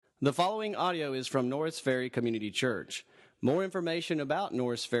The following audio is from Norris Ferry Community Church. More information about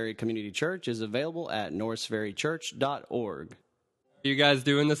Norris Ferry Community Church is available at norrisferrychurch.org. You guys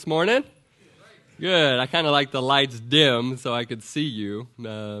doing this morning? Good. I kind of like the lights dim so I could see you.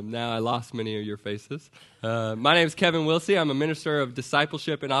 Now I lost many of your faces. My name is Kevin Wilsey. I'm a minister of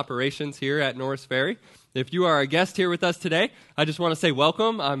discipleship and operations here at Norris Ferry. If you are a guest here with us today, I just want to say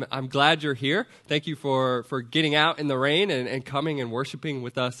welcome. I'm glad you're here. Thank you for getting out in the rain and coming and worshiping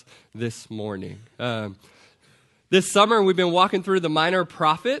with us this morning. This summer, we've been walking through the Minor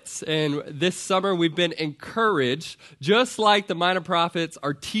Prophets, and this summer we've been encouraged, just like the Minor Prophets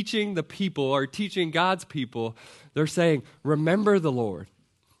are teaching the people, are teaching God's people, they're saying, remember the Lord.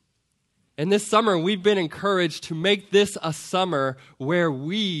 And this summer, we've been encouraged to make this a summer where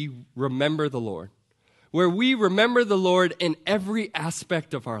we remember the Lord, where we remember the Lord in every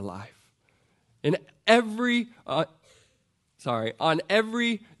aspect of our life, on every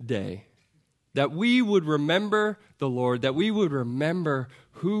day. That we would remember the Lord, that we would remember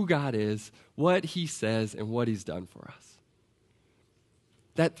who God is, what He says, and what He's done for us.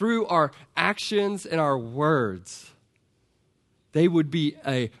 That through our actions and our words, they would be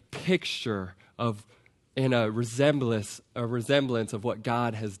a picture of and a resemblance of what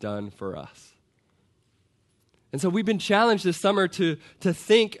God has done for us. And so we've been challenged this summer to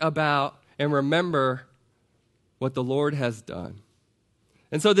think about and remember what the Lord has done.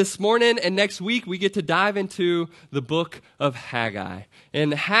 And so this morning and next week, we get to dive into the book of Haggai.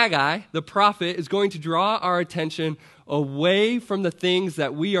 And Haggai, the prophet, is going to draw our attention away from the things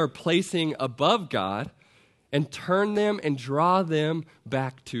that we are placing above God and turn them and draw them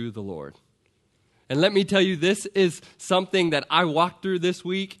back to the Lord. And let me tell you, this is something that I walked through this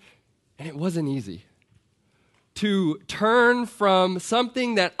week, and it wasn't easy. To turn from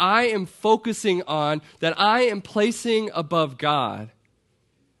something that I am focusing on, that I am placing above God,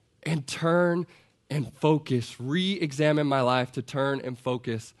 and turn and focus, re-examine my life to turn and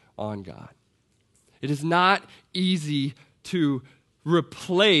focus on God. It is not easy to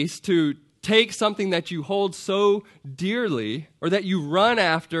replace, to take something that you hold so dearly or that you run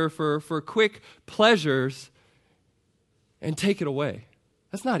after for quick pleasures and take it away.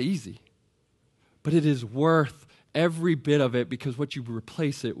 That's not easy. But it is worth every bit of it because what you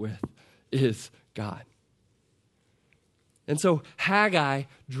replace it with is God. And so Haggai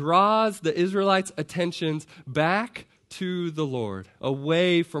draws the Israelites' attentions back to the Lord,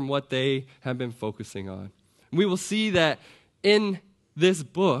 away from what they have been focusing on. We will see that in this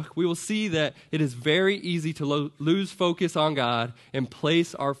book, we will see that it is very easy to lose focus on God and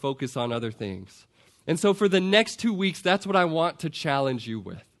place our focus on other things. And so for the next 2 weeks, that's what I want to challenge you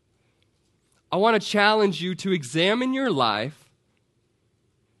with. I want to challenge you to examine your life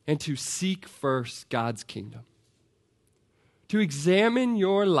and to seek first God's kingdom. To examine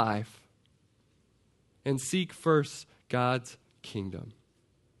your life and seek first God's kingdom.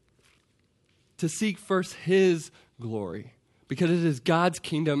 To seek first His glory. Because it is God's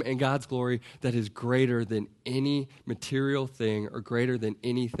kingdom and God's glory that is greater than any material thing or greater than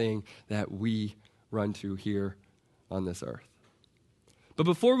anything that we run to here on this earth. But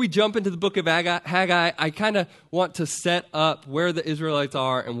before we jump into the book of Haggai, I kind of want to set up where the Israelites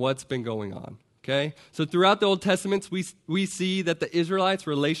are and what's been going on. Okay, so throughout the Old Testament, we see that the Israelites'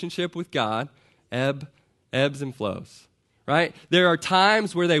 relationship with God ebbs and flows, right? There are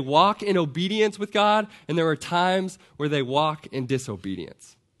times where they walk in obedience with God, and there are times where they walk in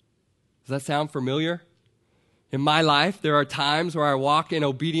disobedience. Does that sound familiar? In my life, there are times where I walk in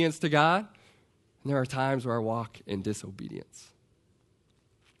obedience to God, and there are times where I walk in disobedience.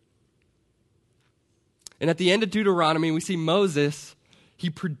 And at the end of Deuteronomy, we see Moses. He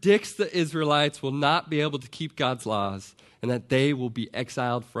predicts the Israelites will not be able to keep God's laws and that they will be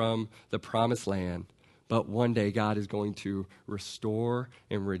exiled from the promised land. But one day God is going to restore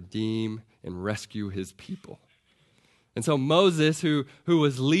and redeem and rescue His people. And so Moses, who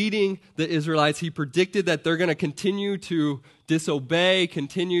was leading the Israelites, he predicted that they're going to continue to disobey,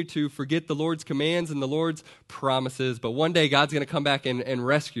 continue to forget the Lord's commands and the Lord's promises. But one day God's going to come back and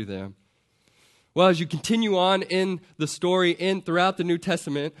rescue them. Well, as you continue on in the story throughout the New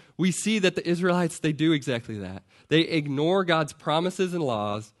Testament, we see that the Israelites, they do exactly that. They ignore God's promises and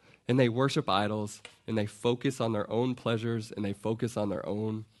laws, and they worship idols, and they focus on their own pleasures, and they focus on their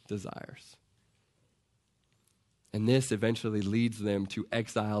own desires. And this eventually leads them to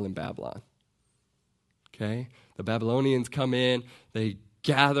exile in Babylon. Okay? The Babylonians come in, they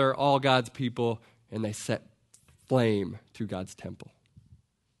gather all God's people, and they set flame to God's temple.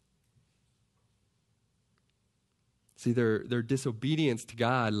 See, their disobedience to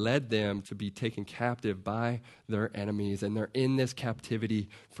God led them to be taken captive by their enemies, and they're in this captivity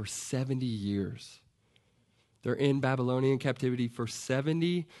for 70 years. They're in Babylonian captivity for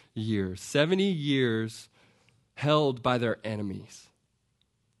 70 years. 70 years held by their enemies.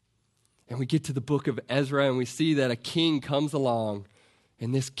 And we get to the book of Ezra, and we see that a king comes along,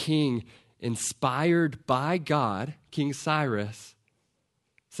 and this king, inspired by God, King Cyrus,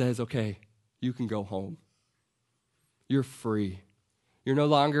 says, okay, you can go home. You're free. You're no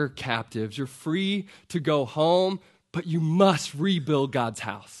longer captives. You're free to go home, but you must rebuild God's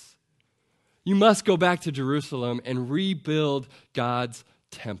house. You must go back to Jerusalem and rebuild God's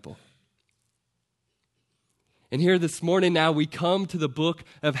temple. And here this morning now we come to the book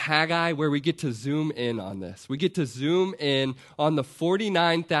of Haggai where we get to zoom in on this. We get to zoom in on the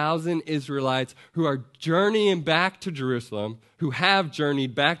 49,000 Israelites who are journeying back to Jerusalem, who have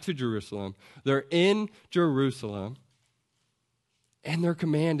journeyed back to Jerusalem. They're in Jerusalem, and their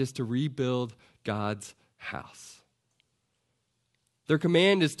command is to rebuild God's house. Their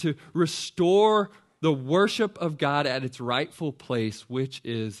command is to restore the worship of God at its rightful place, which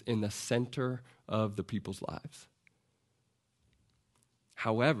is in the center of the people's lives.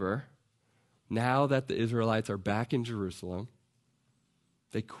 However, now that the Israelites are back in Jerusalem,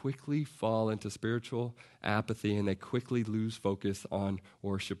 they quickly fall into spiritual apathy and they quickly lose focus on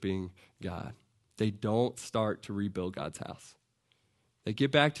worshiping God. They don't start to rebuild God's house. They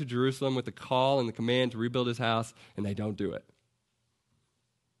get back to Jerusalem with the call and the command to rebuild his house, and they don't do it.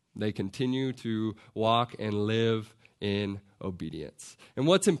 They continue to walk and live in obedience. And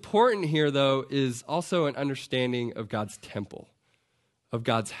what's important here, though, is also an understanding of God's temple, of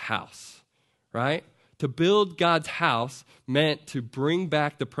God's house, right? To build God's house meant to bring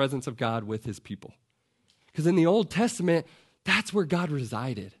back the presence of God with his people. Because in the Old Testament, that's where God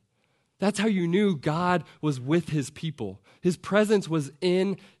resided. That's how you knew God was with his people. His presence was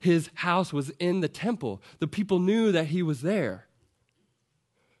in his house, was in the temple. The people knew that he was there.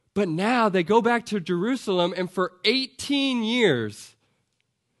 But now they go back to Jerusalem, and for 18 years,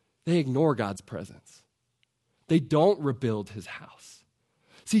 they ignore God's presence. They don't rebuild his house.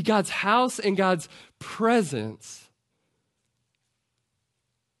 See, God's house and God's presence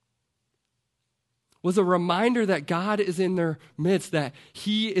was a reminder that God is in their midst, that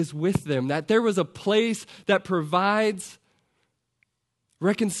he is with them, that there was a place that provides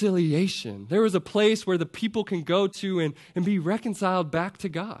reconciliation. There was a place where the people can go to and be reconciled back to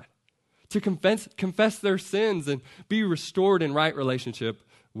God, to confess their sins and be restored in right relationship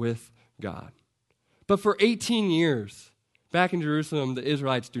with God. But for 18 years, back in Jerusalem, the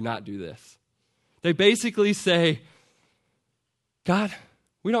Israelites do not do this. They basically say, God,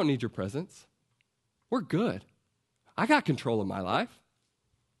 we don't need your presence. We're good. I got control of my life.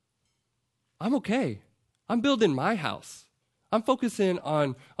 I'm okay. I'm building my house. I'm focusing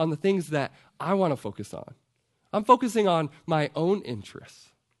on the things that I want to focus on. I'm focusing on my own interests.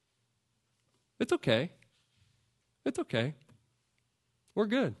 It's okay. It's okay. We're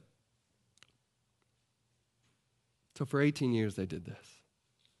good. So for 18 years they did this.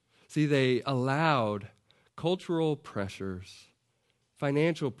 See, they allowed cultural pressures,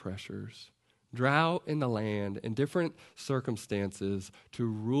 financial pressures, drought in the land, and different circumstances to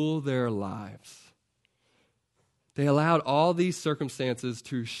rule their lives. They allowed all these circumstances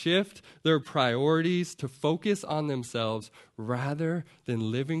to shift their priorities to focus on themselves rather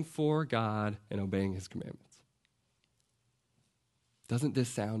than living for God and obeying his commandments. Doesn't this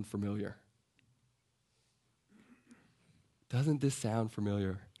sound familiar? Doesn't this sound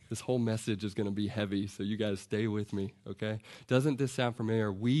familiar? This whole message is going to be heavy, so you guys stay with me, okay? Doesn't this sound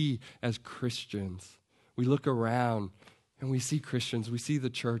familiar? We, as Christians, we look around and we see Christians, we see the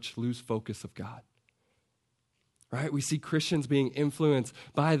church lose focus of God, right? We see Christians being influenced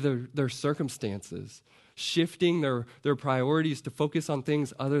by their circumstances, shifting their priorities to focus on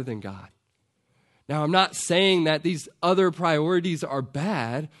things other than God. Now, I'm not saying that these other priorities are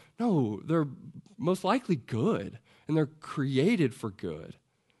bad. No, they're most likely good, and they're created for good.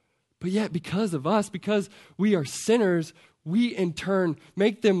 But yet, because of us, because we are sinners, we in turn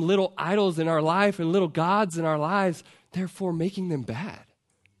make them little idols in our life and little gods in our lives, therefore making them bad.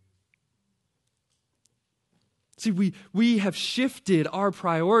 See, we have shifted our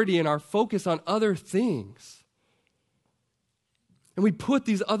priority and our focus on other things. And we put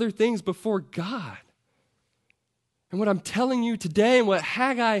these other things before God. And what I'm telling you today and what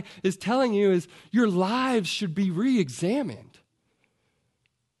Haggai is telling you is your lives should be re-examined.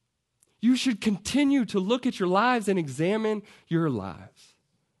 You should continue to look at your lives and examine your lives.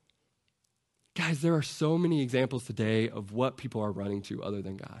 Guys, there are so many examples today of what people are running to other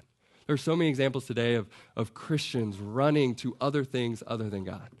than God. There are so many examples today of Christians running to other things other than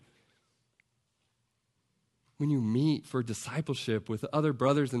God. When you meet for discipleship with other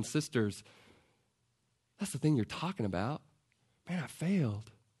brothers and sisters, that's the thing you're talking about. Man, I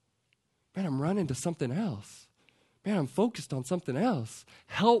failed. Man, I'm running to something else. Man, I'm focused on something else.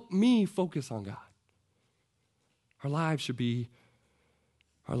 Help me focus on God. Our lives should be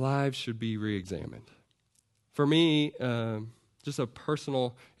re-examined. For me, just a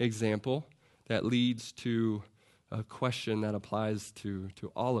personal example that leads to a question that applies to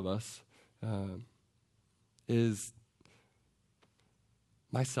all of us is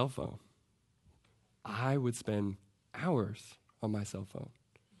my cell phone. I would spend hours on my cell phone.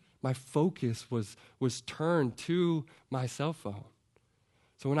 My focus was turned to my cell phone.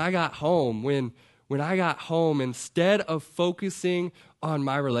 So when I got home, instead of focusing on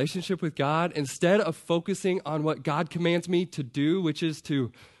my relationship with God, instead of focusing on what God commands me to do, which is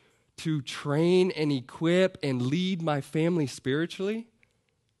to train and equip and lead my family spiritually,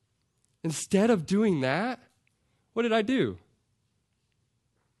 instead of doing that, what did I do?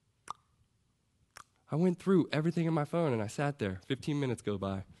 I went through everything in my phone and I sat there. 15 minutes go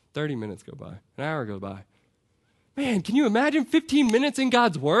by, 30 minutes go by, an hour go by. Man, can you imagine 15 minutes in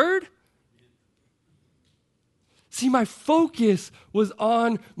God's Word? See, my focus was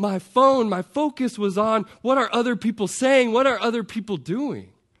on my phone. My focus was on what are other people saying? What are other people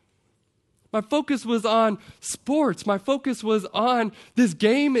doing? My focus was on sports. My focus was on this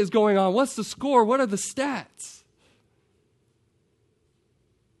game is going on. What's the score? What are the stats?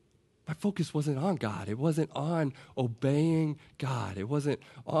 My focus wasn't on God. It wasn't on obeying God. It wasn't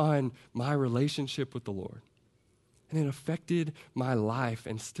on my relationship with the Lord. And it affected my life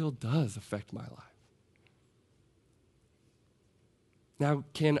and still does affect my life. Now,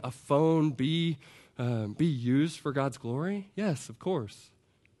 can a phone be used for God's glory? Yes, of course.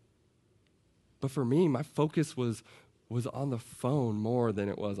 But for me, my focus was on the phone more than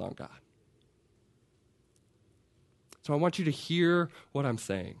it was on God. So I want you to hear what I'm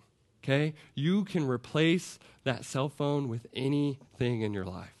saying, okay? You can replace that cell phone with anything in your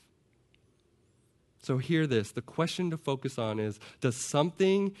life. So hear this. The question to focus on is, does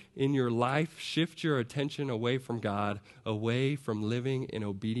something in your life shift your attention away from God, away from living in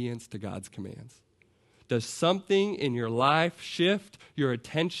obedience to God's commands? Does something in your life shift your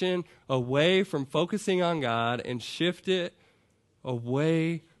attention away from focusing on God and shift it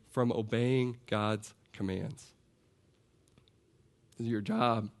away from obeying God's commands? Is it your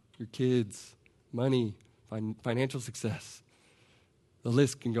job, your kids, money, financial success? The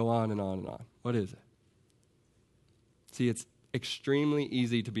list can go on and on and on. What is it? See, it's extremely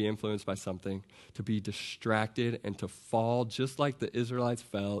easy to be influenced by something, to be distracted, and to fall, just like the Israelites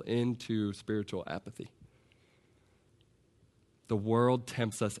fell, into spiritual apathy. The world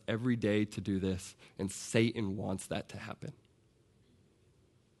tempts us every day to do this, and Satan wants that to happen.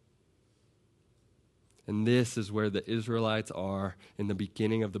 And this is where the Israelites are in the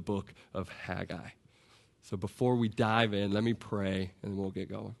beginning of the book of Haggai. So before we dive in, let me pray, and we'll get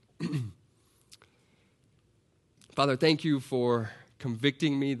going. Father, thank you for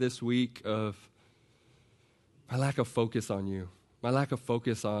convicting me this week of my lack of focus on you, my lack of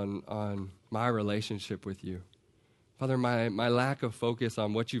focus on my relationship with you. Father, my lack of focus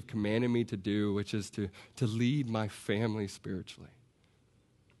on what you've commanded me to do, which is to lead my family spiritually.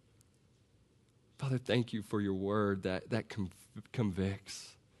 Father, thank you for your word that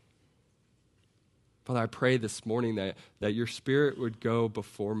convicts. Father, I pray this morning that your Spirit would go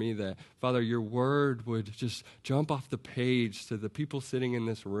before me, that, Father, your word would just jump off the page to the people sitting in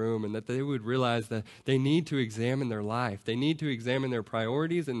this room, and that they would realize that they need to examine their life. They need to examine their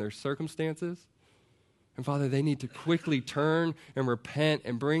priorities and their circumstances. And, Father, they need to quickly turn and repent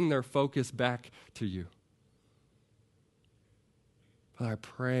and bring their focus back to you. Father, I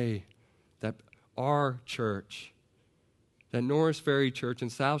pray that our church, that Norris Ferry Church in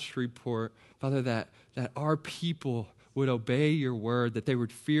South Shreveport, Father, that our people would obey your word, that they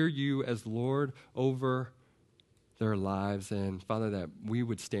would fear you as Lord over their lives, and Father, that we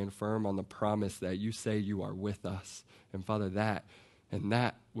would stand firm on the promise that you say you are with us. And Father, that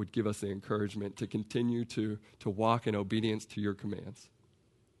would give us the encouragement to continue to walk in obedience to your commands.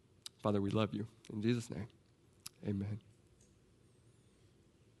 Father, we love you. In Jesus' name, amen.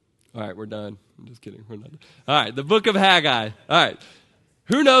 All right, we're done. I'm just kidding. We're not done. All right, the book of Haggai. All right.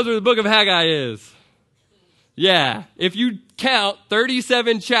 Who knows where the book of Haggai is? Yeah. If you count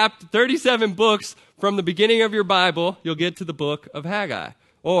 37 books from the beginning of your Bible, you'll get to the book of Haggai.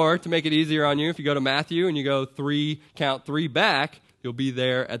 Or, to make it easier on you, if you go to Matthew and you go count three back, you'll be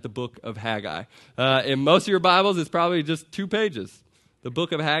there at the book of Haggai. In most of your Bibles, it's probably just 2 pages. The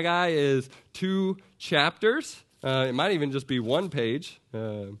book of Haggai is 2 chapters. It might even just be 1 page.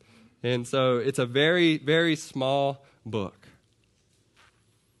 And so it's a very, very small book.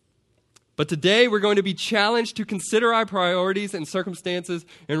 But today we're going to be challenged to consider our priorities and circumstances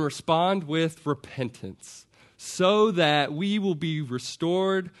and respond with repentance so that we will be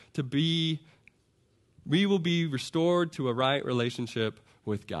restored to a right relationship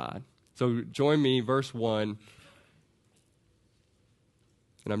with God. So join me, verse 1.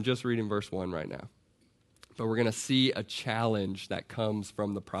 And I'm just reading verse 1 right now. But we're going to see a challenge that comes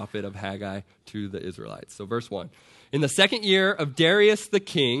from the prophet of Haggai to the Israelites. So verse 1. In the 2nd year of Darius the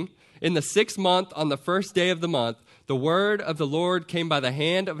king, in the 6th month, on the 1st day of the month, the word of the Lord came by the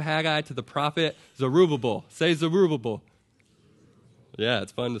hand of Haggai to the prophet Zerubbabel. Say Zerubbabel. Yeah,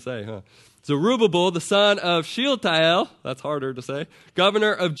 it's fun to say, huh? Zerubbabel, the son of Shealtiel, that's harder to say,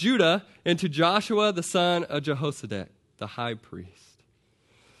 governor of Judah, and to Joshua, the son of Jehozadak, the high priest.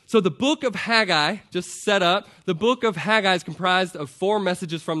 So the book of Haggai, just set up, the book of Haggai is comprised of 4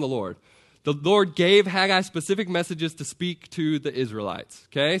 messages from the Lord. The Lord gave Haggai specific messages to speak to the Israelites.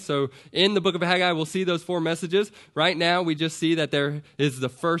 Okay, so in the book of Haggai, we'll see those 4 messages. Right now, we just see that there is the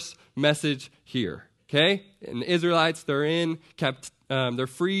first message here. Okay, and the Israelites, they're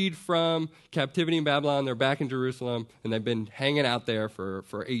freed from captivity in Babylon. They're back in Jerusalem, and they've been hanging out there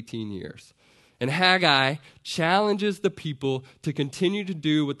for 18 years. And Haggai challenges the people to continue to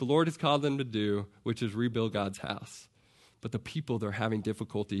do what the Lord has called them to do, which is rebuild God's house. But the people, they're having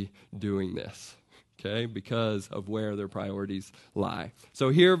difficulty doing this, okay, because of where their priorities lie. So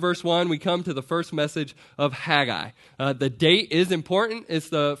here, verse 1, we come to the first message of Haggai. The date is important. It's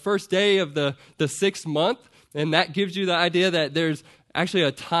the first day of the 6th month, and that gives you the idea that there's actually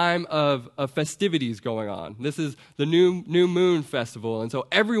a time of festivities going on. This is the new moon festival, and so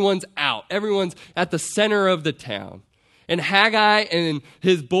everyone's out. Everyone's at the center of the town. And Haggai and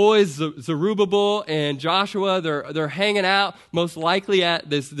his boys, Zerubbabel and Joshua, they're hanging out most likely at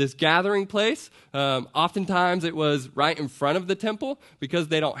this gathering place. Oftentimes it was right in front of the temple because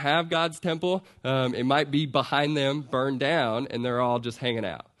they don't have God's temple. It might be behind them, burned down, and they're all just hanging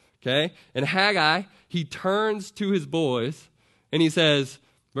out. Okay? And Haggai, he turns to his boys and he says,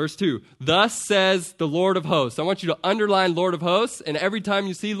 verse 2, thus says the Lord of hosts. I want you to underline Lord of hosts, and every time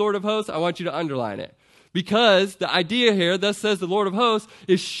you see Lord of hosts, I want you to underline it. Because the idea here, thus says the Lord of hosts,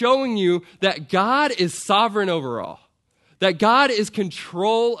 is showing you that God is sovereign over all, that God is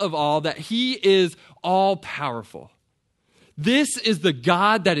control of all, that he is all powerful. This is the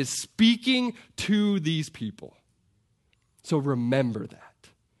God that is speaking to these people. So remember that.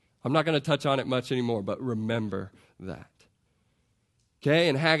 I'm not going to touch on it much anymore, but remember that. Okay,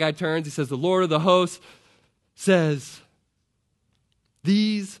 and Haggai turns, he says, the Lord of the hosts says,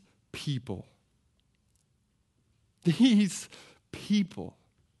 these people. You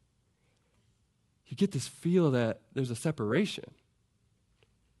get this feel that there's a separation.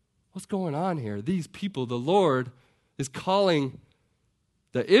 What's going on here? These people, the Lord is calling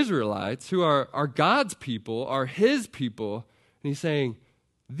the Israelites, who are God's people, are his people, and he's saying,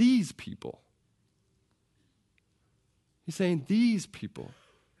 these people. He's saying, these people.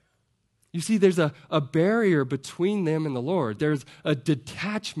 You see, there's a barrier between them and the Lord. There's a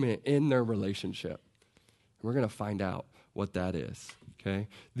detachment in their relationship. We're going to find out what that is, okay?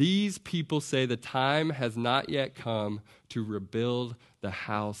 These people say the time has not yet come to rebuild the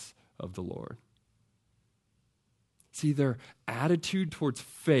house of the Lord. See, their attitude towards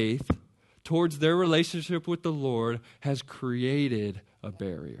faith, towards their relationship with the Lord, has created a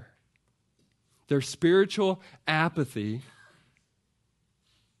barrier. Their spiritual apathy,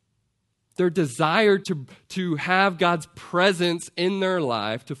 their desire to have God's presence in their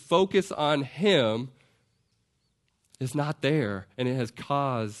life, to focus on him, is not there, and it has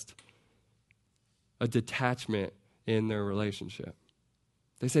caused a detachment in their relationship.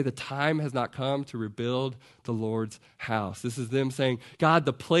 They say the time has not come to rebuild the Lord's house. This is them saying, God,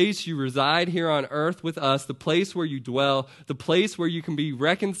 the place you reside here on earth with us, the place where you dwell, the place where you can be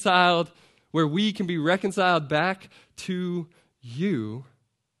reconciled, where we can be reconciled back to you,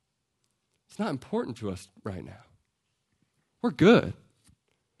 it's not important to us right now. We're good.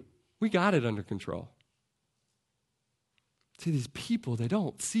 We got it under control. See, these people, they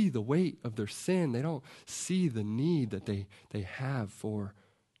don't see the weight of their sin. They don't see the need that they have for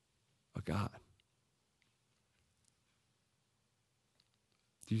a God.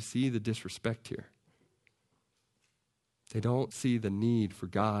 Do you see the disrespect here? They don't see the need for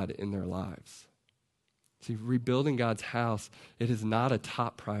God in their lives. See, rebuilding God's house, it is not a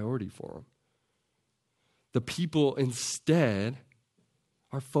top priority for them. The people instead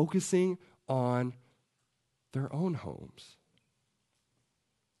are focusing on their own homes,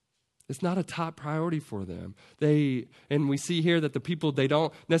 It's not a top priority for them. And we see here that the people, they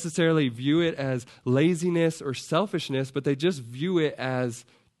don't necessarily view it as laziness or selfishness, but they just view it as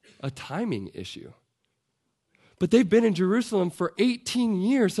a timing issue. But they've been in Jerusalem for 18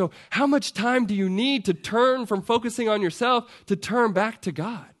 years, so how much time do you need to turn from focusing on yourself to turn back to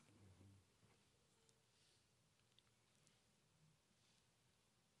God?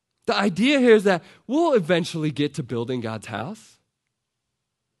 The idea here is that we'll eventually get to building God's house.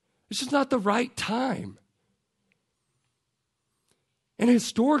 It's just not the right time. And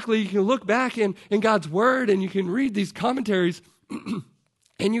historically, you can look back in God's word and you can read these commentaries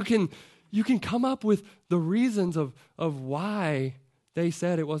and you can come up with the reasons of why they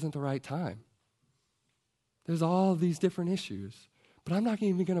said it wasn't the right time. There's all these different issues. But I'm not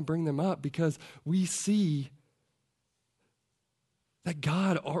even going to bring them up because we see that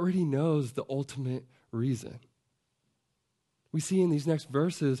God already knows the ultimate reason. We see in these next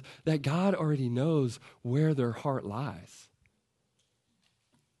verses that God already knows where their heart lies.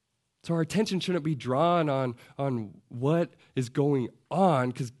 So our attention shouldn't be drawn on what is going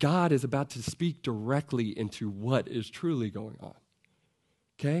on because God is about to speak directly into what is truly going on.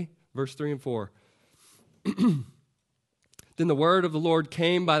 Okay? Verse 3 and 4. Then the word of the Lord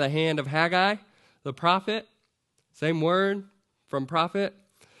came by the hand of Haggai, the prophet. Same word from prophet.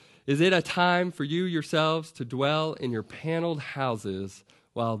 Is it a time for you yourselves to dwell in your paneled houses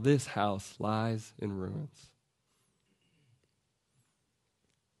while this house lies in ruins?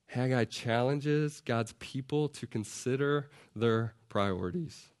 Haggai challenges God's people to consider their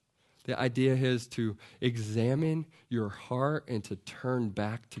priorities. The idea is to examine your heart and to turn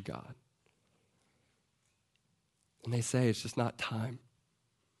back to God. And they say it's just not time.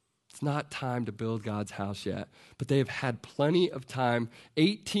 It's not time to build God's house yet. But they have had plenty of time,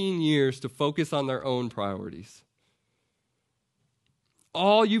 18 years, to focus on their own priorities.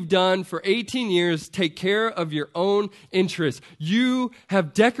 All you've done for 18 years, take care of your own interests. You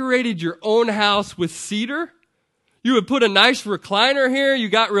have decorated your own house with cedar. You would put a nice recliner here. You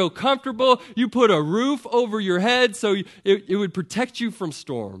got real comfortable. You put a roof over your head so it would protect you from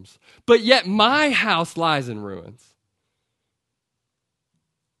storms. But yet my house lies in ruins.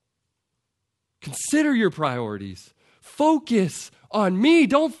 Consider your priorities. Focus on me.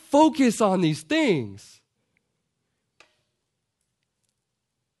 Don't focus on these things.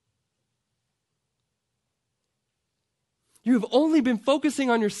 You have only been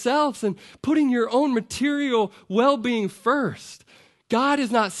focusing on yourselves and putting your own material well-being first. God is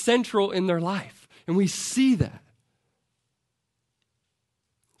not central in their life, and we see that.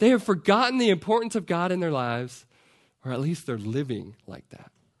 They have forgotten the importance of God in their lives, or at least they're living like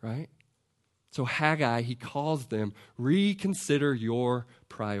that, right? So Haggai, he calls them, reconsider your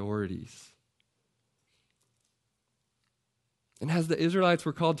priorities. And as the Israelites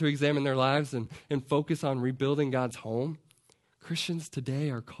were called to examine their lives and focus on rebuilding God's home, Christians today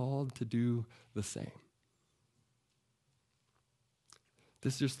are called to do the same.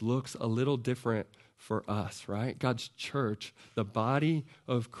 This just looks a little different for us, right? God's church, the body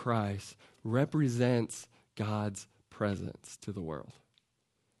of Christ, represents God's presence to the world.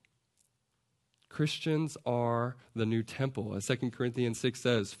 Christians are the new temple. As 2 Corinthians 6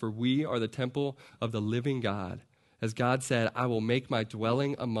 says, for we are the temple of the living God. As God said, I will make my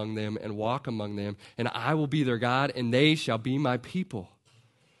dwelling among them and walk among them, and I will be their God, and they shall be my people.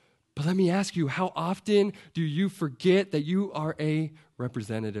 But let me ask you, how often do you forget that you are a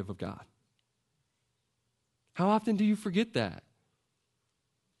representative of God? How often do you forget that?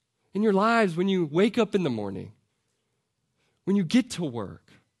 In your lives, when you wake up in the morning, when you get to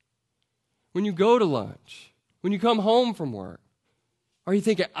work, when you go to lunch, when you come home from work, are you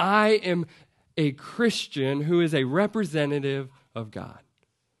thinking, I am a Christian who is a representative of God?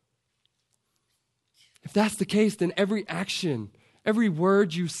 If that's the case, then every action, every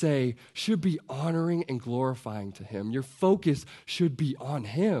word you say should be honoring and glorifying to Him. Your focus should be on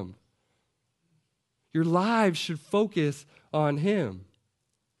Him. Your lives should focus on Him.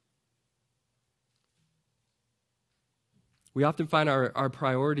 We often find our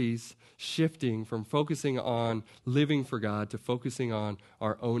priorities shifting from focusing on living for God to focusing on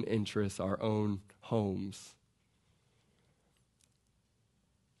our own interests, our own homes.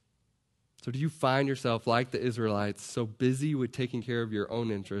 So do you find yourself, like the Israelites, so busy with taking care of your own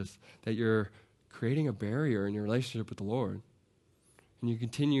interests that you're creating a barrier in your relationship with the Lord? And you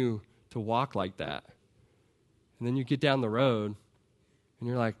continue to walk like that. And then you get down the road and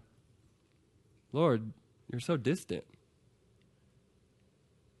you're like, Lord, you're so distant.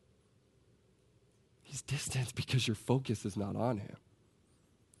 He's distant because your focus is not on Him.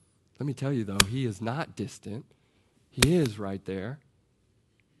 Let me tell you, though, He is not distant. He is right there.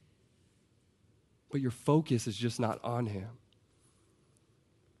 but your focus is just not on him?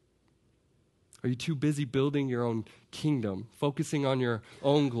 Are you too busy building your own kingdom, focusing on your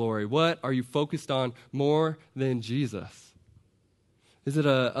own glory? What are you focused on more than Jesus? Is it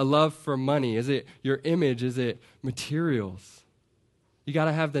a love for money? Is it your image? Is it materials? You got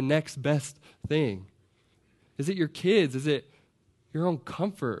to have the next best thing. Is it your kids? Is it your own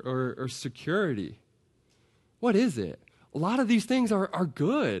comfort or security? What is it? A lot of these things are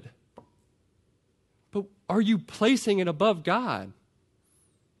good. But are you placing it above God?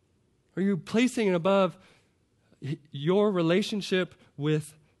 Are you placing it above your relationship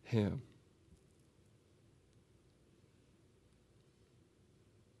with him?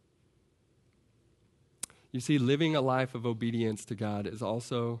 You see, living a life of obedience to God is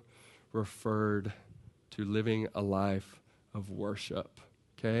also referred to living a life of worship.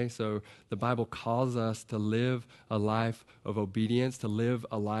 Okay, so the Bible calls us to live a life of obedience, to live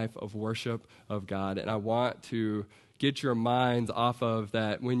a life of worship of God. And I want to get your minds off of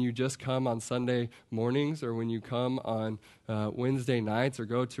that when you just come on Sunday mornings or when you come on Wednesday nights or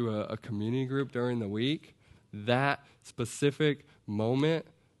go to a community group during the week, that specific moment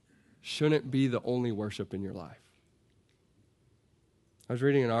shouldn't be the only worship in your life. I was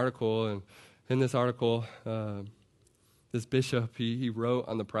reading an article, and in this article, this bishop, he wrote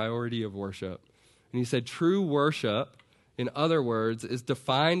on the priority of worship. And he said, true worship, in other words, is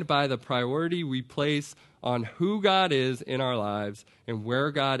defined by the priority we place on who God is in our lives and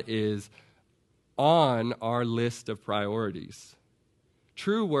where God is on our list of priorities.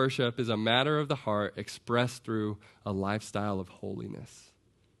 True worship is a matter of the heart expressed through a lifestyle of holiness.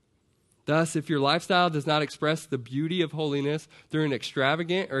 Thus, if your lifestyle does not express the beauty of holiness through an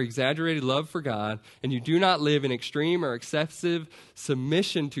extravagant or exaggerated love for God, and you do not live in extreme or excessive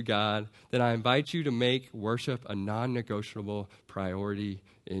submission to God, then I invite you to make worship a non-negotiable priority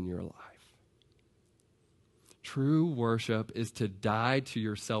in your life. True worship is to die to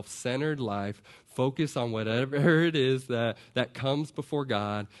your self-centered life, focus on whatever it is that comes before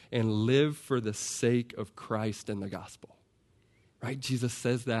God, and live for the sake of Christ and the gospel. Right? Jesus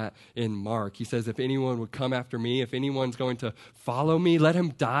says that in Mark. He says, if anyone would come after me, if anyone's going to follow me, let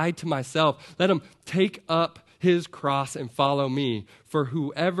him die to myself. Let him take up his cross and follow me. For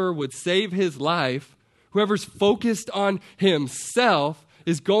whoever would save his life, whoever's focused on himself,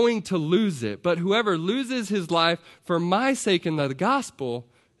 is going to lose it. But whoever loses his life for my sake and the gospel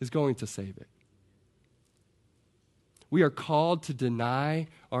is going to save it. We are called to deny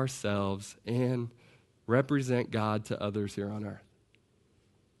ourselves and represent God to others here on earth.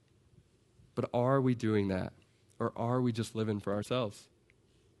 But are we doing that? Or are we just living for ourselves?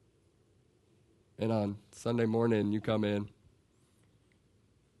 And on Sunday morning, you come in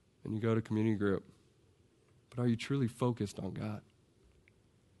and you go to community group. But are you truly focused on God?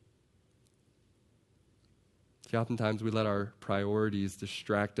 See, oftentimes we let our priorities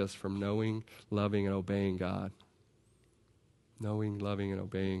distract us from knowing, loving, and obeying God. Knowing, loving, and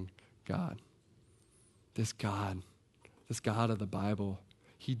obeying God. This God of the Bible,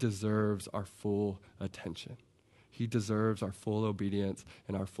 he deserves our full attention. He deserves our full obedience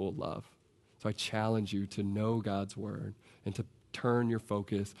and our full love. So I challenge you to know God's word and to turn your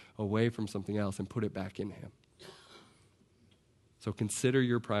focus away from something else and put it back in him. So consider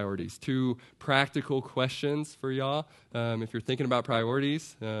your priorities. 2 practical questions for y'all. If you're thinking about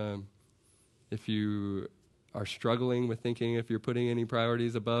priorities, if you are struggling with thinking if you're putting any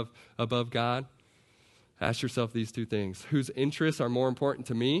priorities above God, ask yourself these 2 things. Whose interests are more important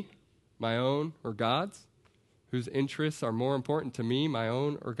to me, my own or God's? Whose interests are more important to me, my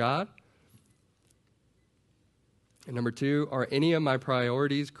own or God? And number 2, are any of my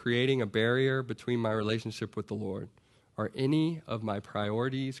priorities creating a barrier between my relationship with the Lord? Are any of my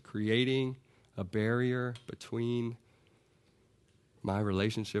priorities creating a barrier between my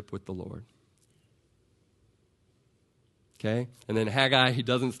relationship with the Lord? Okay? And then Haggai, he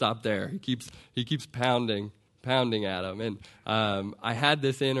doesn't stop there. He keeps pounding at him. And I had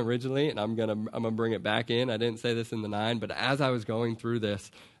this in originally, and I'm gonna bring it back in. I didn't say this in the 9, but as I was going through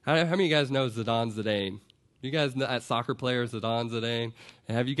this, how many of you guys know Zidane Zidane? You guys know that soccer player, Zidane Zidane?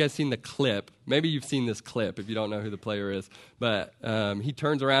 And have you guys seen the clip? Maybe you've seen this clip if you don't know who the player is. But he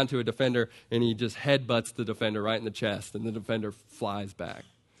turns around to a defender, and he just headbutts the defender right in the chest, and the defender flies back.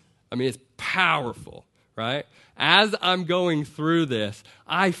 I mean, it's powerful, right? As I'm going through this,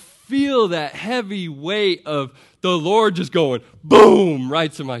 I feel that heavy weight of the Lord just going, boom,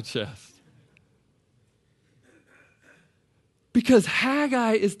 right to my chest. Because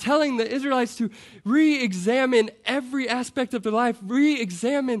Haggai is telling the Israelites to re-examine every aspect of their life,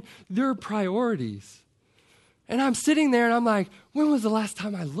 re-examine their priorities. And I'm sitting there and I'm like, when was the last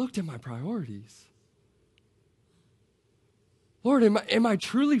time I looked at my priorities? Lord, am I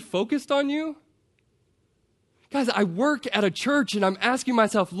truly focused on you? Guys, I work at a church and I'm asking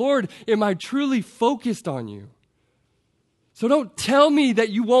myself, Lord, am I truly focused on you? So don't tell me that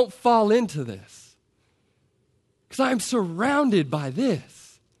you won't fall into this, because I'm surrounded by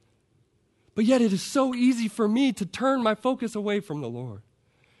this. But yet it is so easy for me to turn my focus away from the Lord.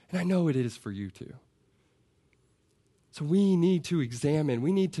 And I know it is for you too. So we need to examine,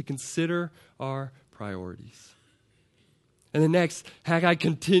 we need to consider our priorities. And the next, Haggai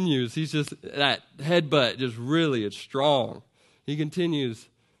continues. He's just, that headbutt just really, it's strong. He continues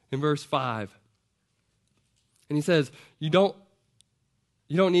in verse 5. And he says, you don't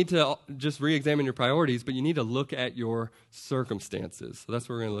need to just re-examine your priorities, but you need to look at your circumstances. So that's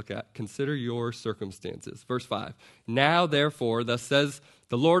what we're going to look at. Consider your circumstances. Verse 5. Now, therefore, thus says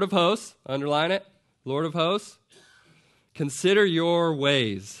the Lord of hosts, underline it, Lord of hosts, consider your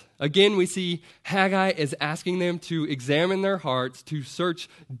ways. Again, we see Haggai is asking them to examine their hearts, to search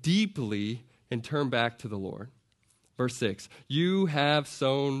deeply, and turn back to the Lord. Verse 6, you have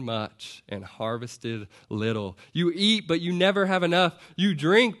sown much and harvested little. You eat, but you never have enough. You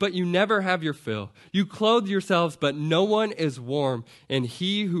drink, but you never have your fill. You clothe yourselves, but no one is warm. And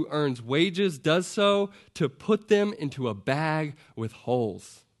he who earns wages does so to put them into a bag with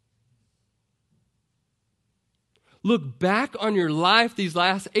holes. Look back on your life these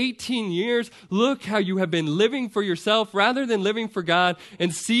last 18 years. Look how you have been living for yourself rather than living for God,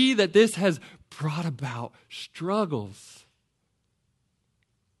 and see that this has brought about struggles.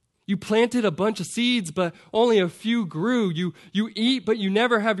 You planted a bunch of seeds, but only a few grew. You eat, but you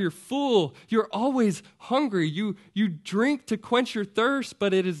never have your full. You're always hungry. You drink to quench your thirst,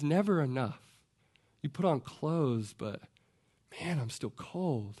 but it is never enough. You put on clothes, but man, I'm still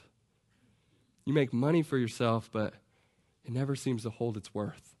cold. You make money for yourself, but it never seems to hold its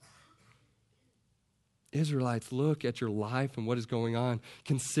worth. Israelites, look at your life and what is going on.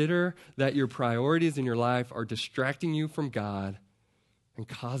 Consider that your priorities in your life are distracting you from God and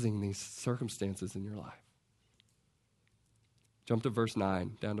causing these circumstances in your life. Jump to verse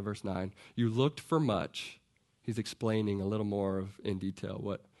 9, down to verse 9. You looked for much. He's explaining a little more in detail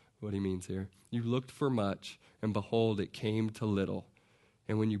what he means here. You looked for much, and behold, it came to little.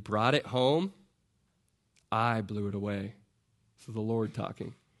 And when you brought it home, I blew it away. This is the Lord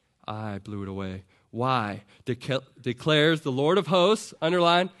talking. I blew it away. Why? Declares the Lord of hosts,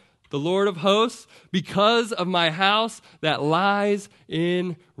 underline, the Lord of hosts, because of my house that lies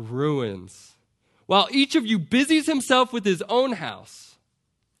in ruins. While each of you busies himself with his own house,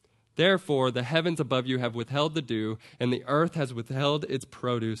 therefore the heavens above you have withheld the dew, and the earth has withheld its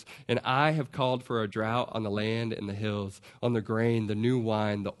produce, and I have called for a drought on the land and the hills, on the grain, the new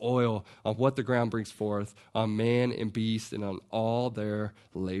wine, the oil, on what the ground brings forth, on man and beast, and on all their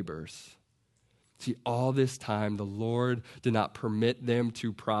labors. See, all this time, the Lord did not permit them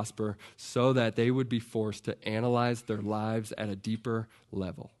to prosper so that they would be forced to analyze their lives at a deeper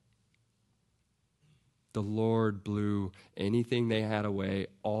level. The Lord blew anything they had away,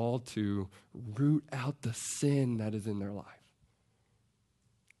 all to root out the sin that is in their life.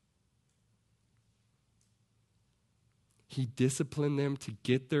 He disciplined them to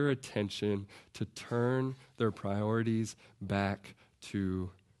get their attention, to turn their priorities back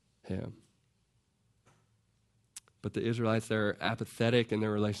to Him. But the Israelites, they're apathetic in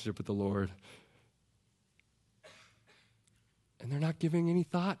their relationship with the Lord. And they're not giving any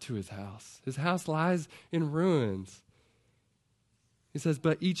thought to his house. His house lies in ruins. He says,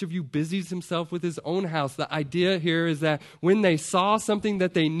 but each of you busies himself with his own house. The idea here is that when they saw something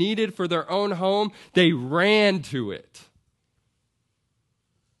that they needed for their own home, they ran to it.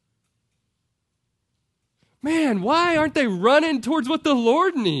 Man, why aren't they running towards what the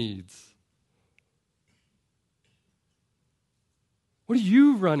Lord needs? What are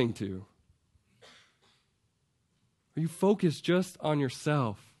you running to? Are you focused just on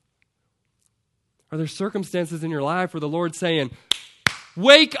yourself? Are there circumstances in your life where the Lord's saying,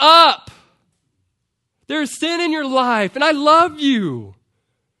 wake up! There's sin in your life, and I love you.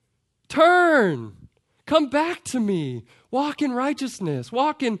 Turn. Come back to me. Walk in righteousness.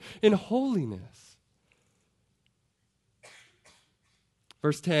 Walk in holiness.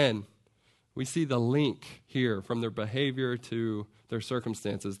 Verse 10, we see the link here from their behavior to their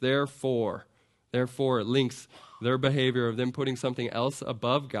circumstances. Therefore, it links their behavior of them putting something else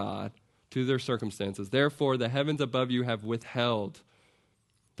above God to their circumstances. Therefore, the heavens above you have withheld.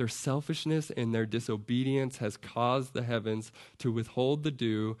 Their selfishness and their disobedience has caused the heavens to withhold the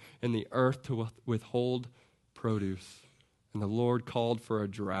dew and the earth to withhold produce. And the Lord called for a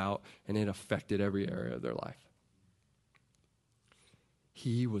drought, and it affected every area of their life.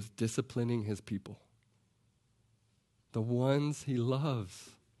 He was disciplining his people. the ones he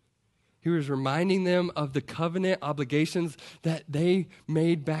loves. He was reminding them of the covenant obligations that they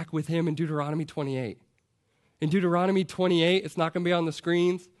made back with him in Deuteronomy 28. In Deuteronomy 28, it's not going to be on the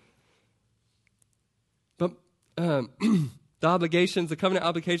screens, but the covenant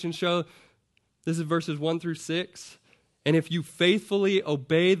obligations show, this is verses 1 through 6. And if you faithfully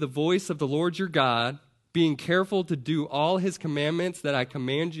obey the voice of the Lord your God, being careful to do all his commandments that I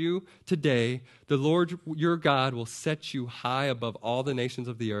command you today, the Lord your God will set you high above all the nations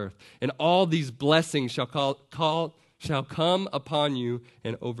of the earth. And all these blessings shall come upon you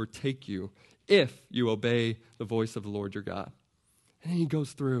and overtake you if you obey the voice of the Lord your God. And then he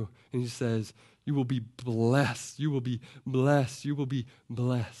goes through and he says, you will be blessed. You will be blessed. You will be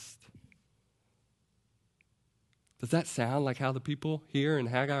blessed. Does that sound like how the people here in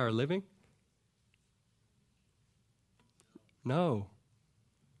Haggai are living? No.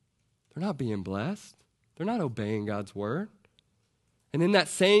 They're not being blessed. They're not obeying God's word. And in that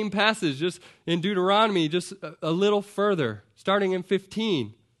same passage, just in Deuteronomy, just a little further, starting in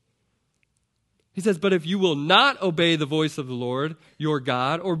 15, he says, but if you will not obey the voice of the Lord your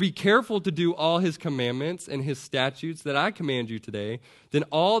God, or be careful to do all his commandments and his statutes that I command you today, then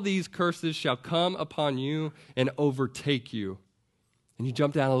all these curses shall come upon you and overtake you. And you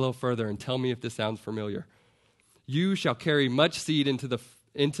jump down a little further and tell me if this sounds familiar. You shall carry much seed into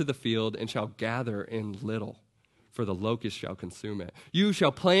the field and shall gather in little, for the locust shall consume it. You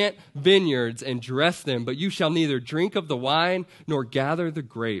shall plant vineyards and dress them, but you shall neither drink of the wine nor gather the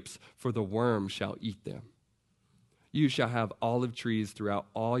grapes, for the worm shall eat them. You shall have olive trees throughout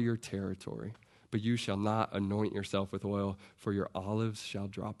all your territory, but you shall not anoint yourself with oil, for your olives shall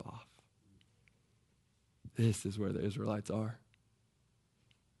drop off. This is where the Israelites are.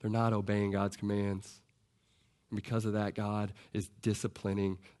 They're not obeying God's commands. And because of that, God is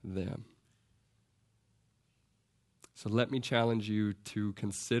disciplining them. So let me challenge you to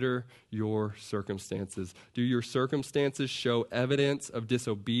consider your circumstances. Do your circumstances show evidence of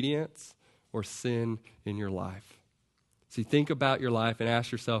disobedience or sin in your life? See, think about your life and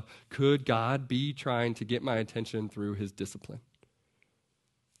ask yourself, could God be trying to get my attention through his discipline?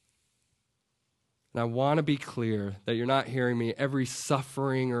 And I want to be clear that you're not hearing me. Every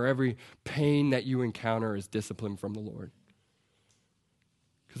suffering or every pain that you encounter is discipline from the Lord.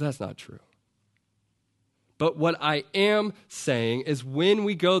 Because that's not true. But what I am saying is when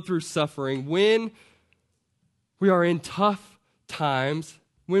we go through suffering, when we are in tough times,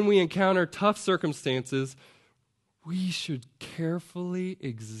 when we encounter tough circumstances, we should carefully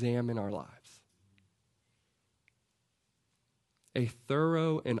examine our lives. A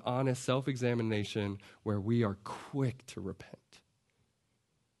thorough and honest self-examination where we are quick to repent.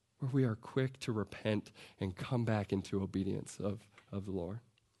 Where we are quick to repent and come back into obedience of the Lord.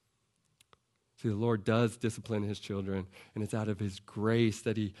 See, the Lord does discipline his children, and it's out of his grace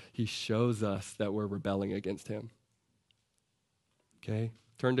that he shows us that we're rebelling against him. Okay?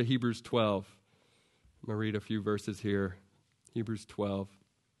 Turn to Hebrews 12. I'm going to read a few verses here. Hebrews 12.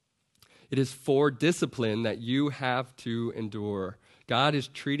 It is for discipline that you have to endure. God is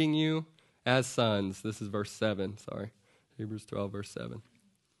treating you as sons. This is verse 7, sorry. Hebrews 12, verse 7.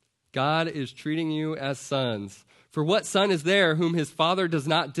 God is treating you as sons. For what son is there whom his father does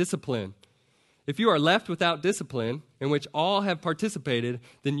not discipline? If you are left without discipline, in which all have participated,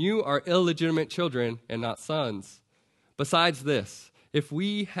 then you are illegitimate children and not sons. Besides this, if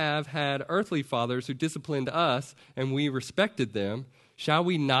we have had earthly fathers who disciplined us and we respected them, shall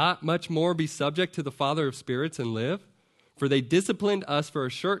we not much more be subject to the Father of spirits and live? For they disciplined us for a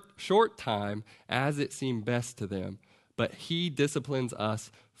short time as it seemed best to them, but he disciplines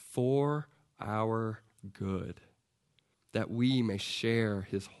us for our good, that we may share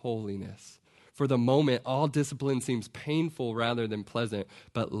his holiness. For the moment, all discipline seems painful rather than pleasant,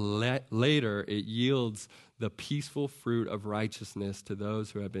 but later it yields the peaceful fruit of righteousness to those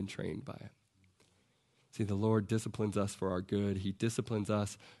who have been trained by it. See, the Lord disciplines us for our good. He disciplines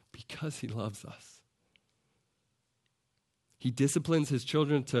us because he loves us. He disciplines his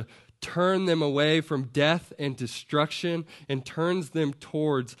children to turn them away from death and destruction and turns them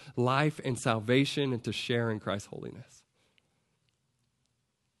towards life and salvation and to share in Christ's holiness.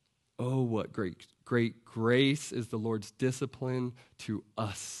 Oh, what great grace is the Lord's discipline to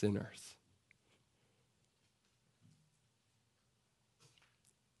us sinners.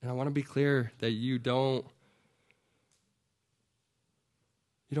 And I want to be clear that you don't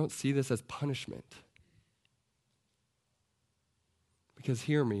see this as punishment. Because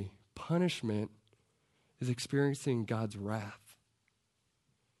hear me, punishment is experiencing God's wrath.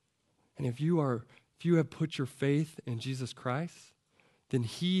 And if you have put your faith in Jesus Christ, then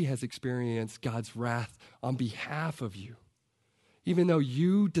he has experienced God's wrath on behalf of you. Even though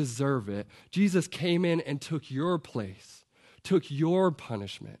you deserve it, Jesus came in and took your place, took your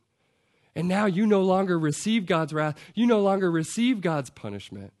punishment. And now you no longer receive God's wrath. You no longer receive God's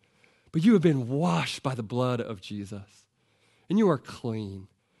punishment. But you have been washed by the blood of Jesus. And you are clean.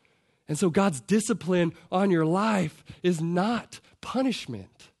 And so God's discipline on your life is not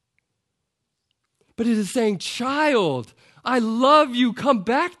punishment. But it is saying, child, I love you. Come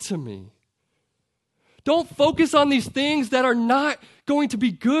back to me. Don't focus on these things that are not going to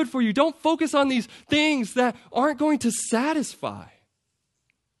be good for you. Don't focus on these things that aren't going to satisfy.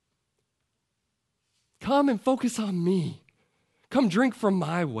 Come and focus on me. Come drink from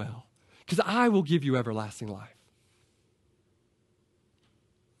my well, because I will give you everlasting life.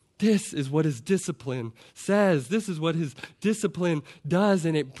 This is what his discipline says. This is what his discipline does,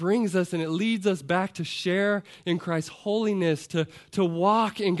 and it brings us and it leads us back to share in Christ's holiness, to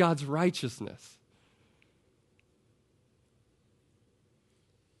walk in God's righteousness.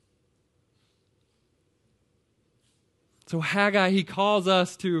 So Haggai, he calls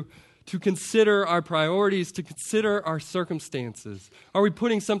us to consider our priorities, to consider our circumstances. Are we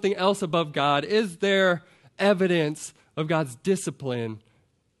putting something else above God? Is there evidence of God's discipline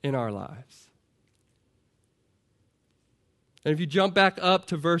in our lives? And if you jump back up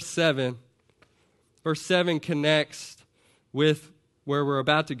to verse 7 connects with where we're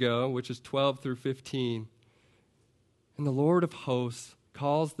about to go, which is 12 through 15. And the Lord of hosts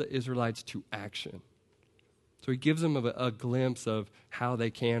calls the Israelites to action. So he gives them a glimpse of how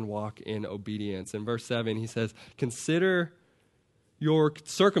they can walk in obedience. In verse 7, he says, consider your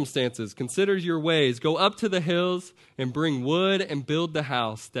circumstances, consider your ways. Go up to the hills and bring wood and build the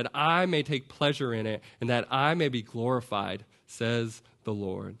house, that I may take pleasure in it and that I may be glorified, says the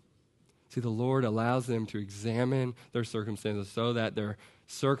Lord. See, the Lord allows them to examine their circumstances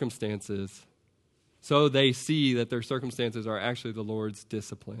so they see that their circumstances are actually the Lord's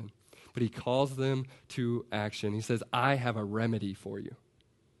discipline. But he calls them to action. He says, I have a remedy for you.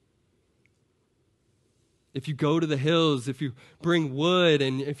 If you go to the hills, if you bring wood,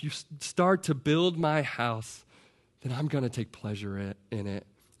 and if you start to build my house, then I'm going to take pleasure in it,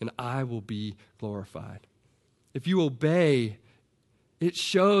 and I will be glorified. If you obey, it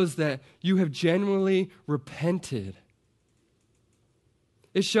shows that you have genuinely repented.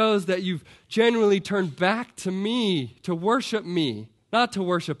 It shows that you've genuinely turned back to me, to worship me. Not to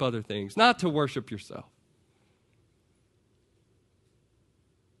worship other things, not to worship yourself.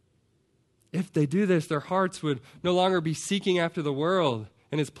 If they do this, their hearts would no longer be seeking after the world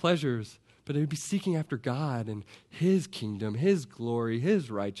and its pleasures, but they would be seeking after God and his kingdom, his glory, his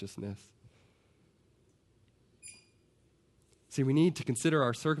righteousness. See, we need to consider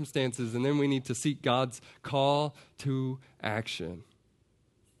our circumstances, and then we need to seek God's call to action.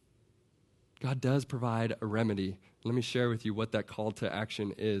 God does provide a remedy. Let me share with you what that call to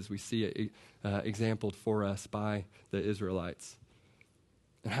action is. We see it exampled for us by the Israelites.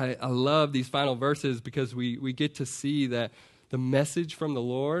 And I love these final verses because we get to see that the message from the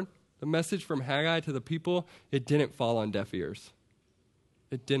Lord, the message from Haggai to the people, it didn't fall on deaf ears.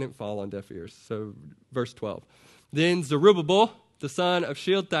 It didn't fall on deaf ears. So verse 12. Then Zerubbabel, the son of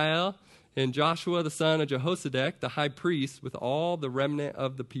Shealtiel, and Joshua, the son of Jehozadak, the high priest, with all the remnant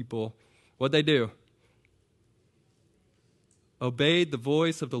of the people, what'd they do? Obeyed the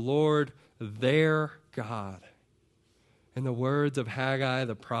voice of the Lord, their God, and the words of Haggai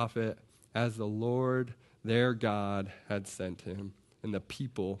the prophet, as the Lord their God had sent him. And the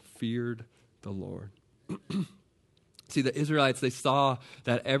people feared the Lord. See, the Israelites, they saw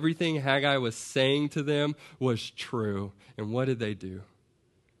that everything Haggai was saying to them was true. And what did they do?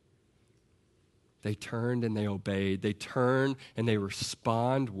 They turned and they obeyed. They turn and they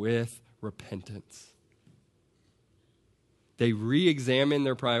respond with repentance. They re-examine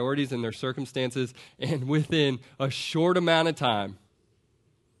their priorities and their circumstances, and within a short amount of time,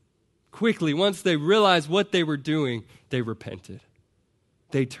 quickly, once they realized what they were doing, they repented.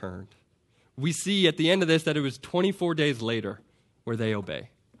 They turned. We see at the end of this that it was 24 days later where they obey.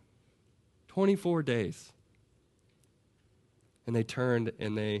 24 days. And they turned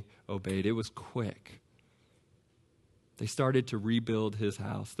and they obeyed. It was quick. They started to rebuild his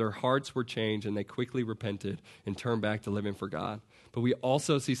house. Their hearts were changed, and they quickly repented and turned back to living for God. But we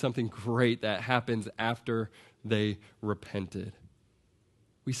also see something great that happens after they repented.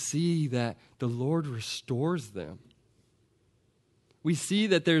 We see that the Lord restores them. We see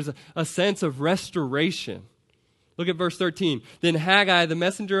that there's a sense of restoration. Look at verse 13. Then Haggai, the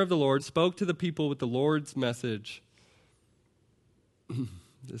messenger of the Lord, spoke to the people with the Lord's message.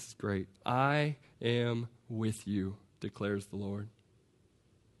 This is great. I am with you, declares the Lord.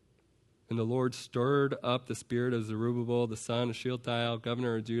 And the Lord stirred up the spirit of Zerubbabel, the son of Shealtiel,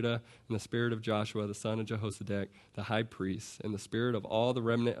 governor of Judah, and the spirit of Joshua, the son of Jehozadak, the high priest, and the spirit of all the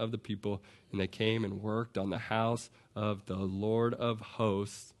remnant of the people. And they came and worked on the house of the Lord of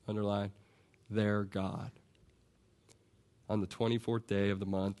hosts, underline, their God, on the 24th day of the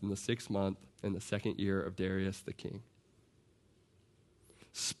month, in the 6th month, in the 2nd year of Darius the king.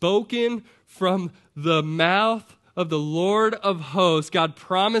 Spoken from the mouth of the Lord of hosts, God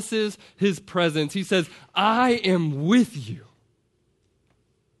promises his presence. He says, I am with you.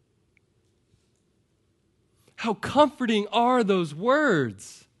 How comforting are those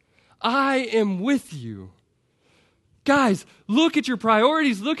words? I am with you. Guys, look at your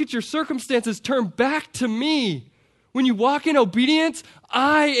priorities. Look at your circumstances. Turn back to me. When you walk in obedience,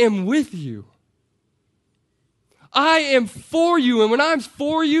 I am with you. I am for you. And when I'm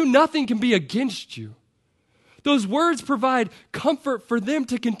for you, nothing can be against you. Those words provide comfort for them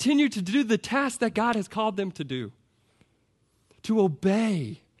to continue to do the task that God has called them to do. To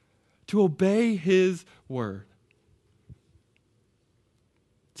obey his word.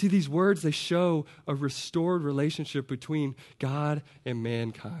 See, these words, they show a restored relationship between God and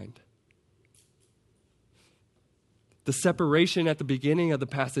mankind. The separation at the beginning of the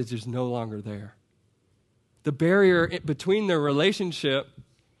passage is no longer there. The barrier between their relationship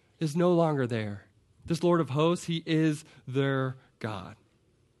is no longer there. This Lord of hosts, he is their God.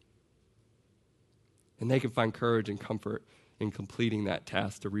 And they can find courage and comfort in completing that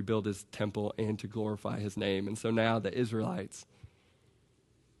task to rebuild his temple and to glorify his name. And so now the Israelites,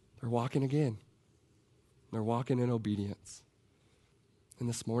 they're walking again. They're walking in obedience. And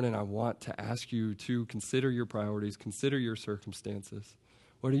this morning I want to ask you to consider your priorities, consider your circumstances.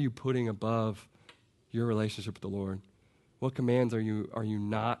 What are you putting above your relationship with the Lord? What commands are you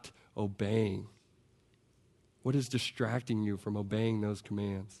not obeying? What is distracting you from obeying those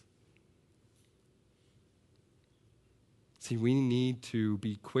commands? See, we need to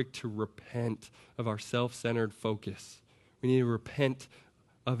be quick to repent of our self-centered focus. We need to repent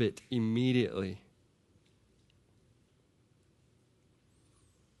of it immediately.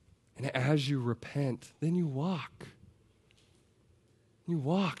 And as you repent, then you walk. You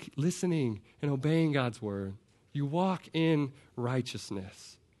walk listening and obeying God's word. You walk in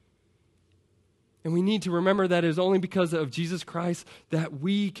righteousness. And we need to remember that it is only because of Jesus Christ that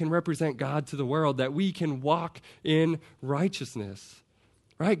we can represent God to the world, that we can walk in righteousness.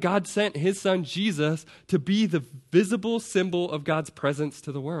 Right? God sent his son Jesus to be the visible symbol of God's presence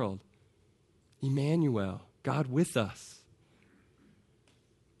to the world. Emmanuel, God with us.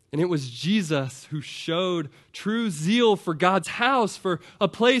 And it was Jesus who showed true zeal for God's house, for a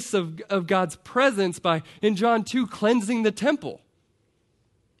place of God's presence by, in John 2, cleansing the temple.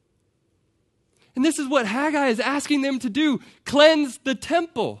 And this is what Haggai is asking them to do. Cleanse the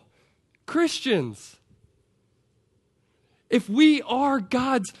temple. Christians, if we are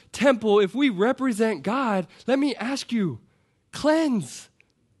God's temple, if we represent God, let me ask you, cleanse.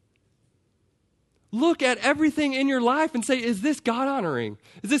 Look at everything in your life and say, is this God-honoring?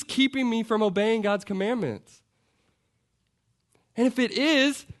 Is this keeping me from obeying God's commandments? And if it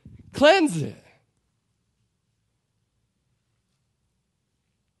is, cleanse it.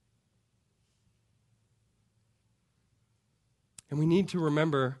 And we need to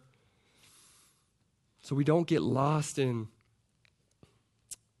remember, so we don't get lost in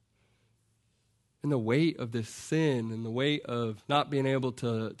the weight of this sin and the weight of not being able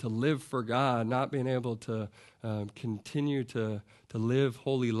to live for God, not being able to continue to live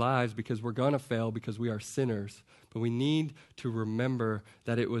holy lives because we're going to fail because we are sinners. But we need to remember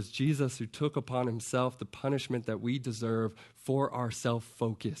that it was Jesus who took upon himself the punishment that we deserve for our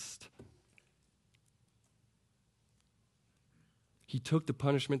self-focused. He took the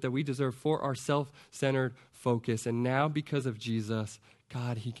punishment that we deserve for our self-centered focus. And now because of Jesus,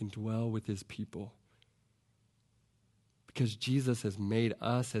 God, he can dwell with his people. Because Jesus has made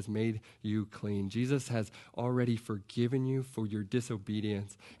us, has made you clean. Jesus has already forgiven you for your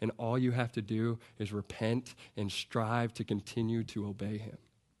disobedience. And all you have to do is repent and strive to continue to obey him.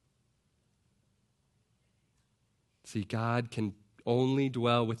 See, God can only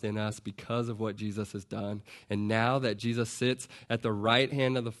dwell within us because of what Jesus has done. And now that Jesus sits at the right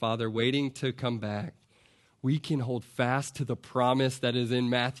hand of the Father waiting to come back, we can hold fast to the promise that is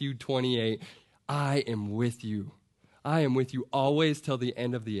in Matthew 28. I am with you. I am with you always till the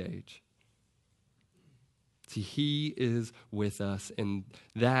end of the age. See, he is with us, and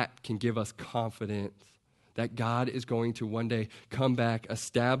that can give us confidence that God is going to one day come back,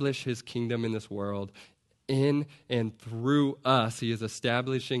 establish his kingdom in this world, in and through us. He is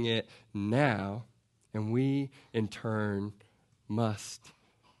establishing it now, and we, in turn, must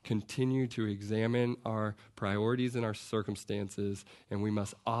continue to examine our priorities and our circumstances, and we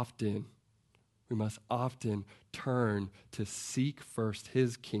must often turn to seek first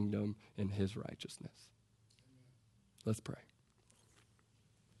his kingdom and his righteousness. Let's pray.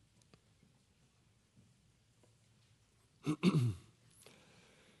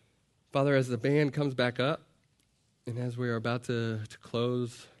 Father, as the band comes back up, and as we are about to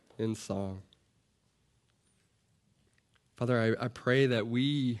close in song, Father, I pray that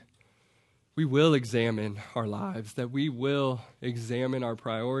we will examine our lives, that we will examine our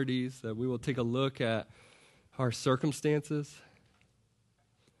priorities, that we will take a look at our circumstances.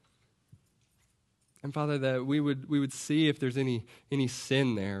 And Father, that we would see if there's any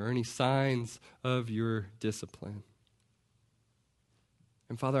sin there or any signs of your discipline.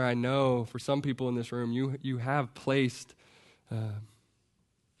 And Father, I know for some people in this room, you have placed,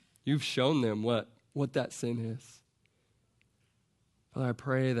 you've shown them what that sin is. Father, I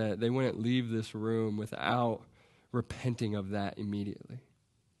pray that they wouldn't leave this room without repenting of that immediately.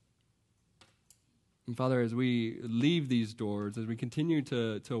 And Father, as we leave these doors, as we continue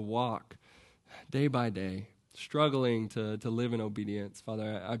to walk day by day, struggling to live in obedience,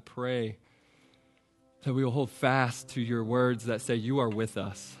 Father, I pray that we will hold fast to your words that say you are with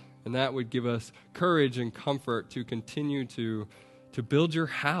us. And that would give us courage and comfort to continue to build your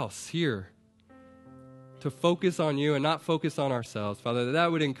house here, to focus on you and not focus on ourselves. Father,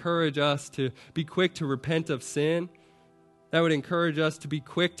 that would encourage us to be quick to repent of sin. That would encourage us to be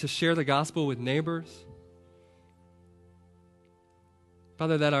quick to share the gospel with neighbors.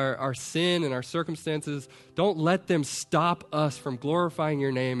 Father, that our sin and our circumstances, don't let them stop us from glorifying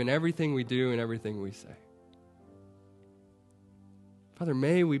your name in everything we do and everything we say. Father,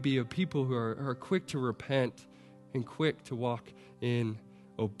 may we be a people who are quick to repent and quick to walk in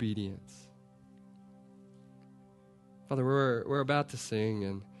obedience. Father, we're about to sing,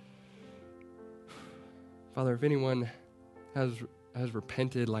 and Father, if anyone has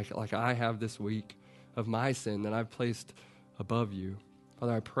repented like I have this week of my sin that I've placed above you,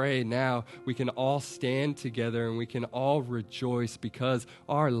 Father, I pray now we can all stand together and we can all rejoice because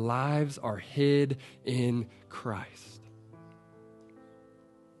our lives are hid in Christ.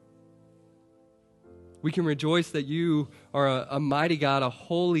 We can rejoice that you are a mighty God, a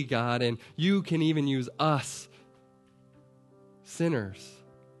holy God, and you can even use us, sinners.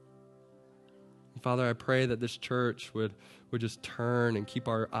 And Father, I pray that this church would just turn and keep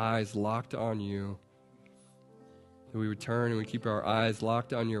our eyes locked on you. That we would turn and we keep our eyes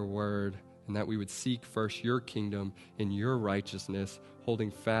locked on your word, and that we would seek first your kingdom and your righteousness,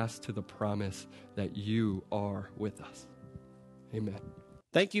 holding fast to the promise that you are with us. Amen.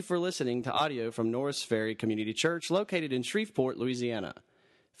 Thank you for listening to audio from Norris Ferry Community Church, located in Shreveport, Louisiana.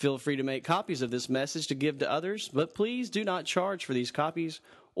 Feel free to make copies of this message to give to others, but please do not charge for these copies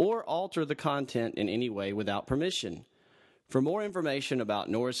or alter the content in any way without permission. For more information about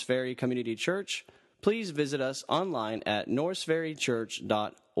Norris Ferry Community Church, please visit us online at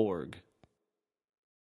norrisferrychurch.org.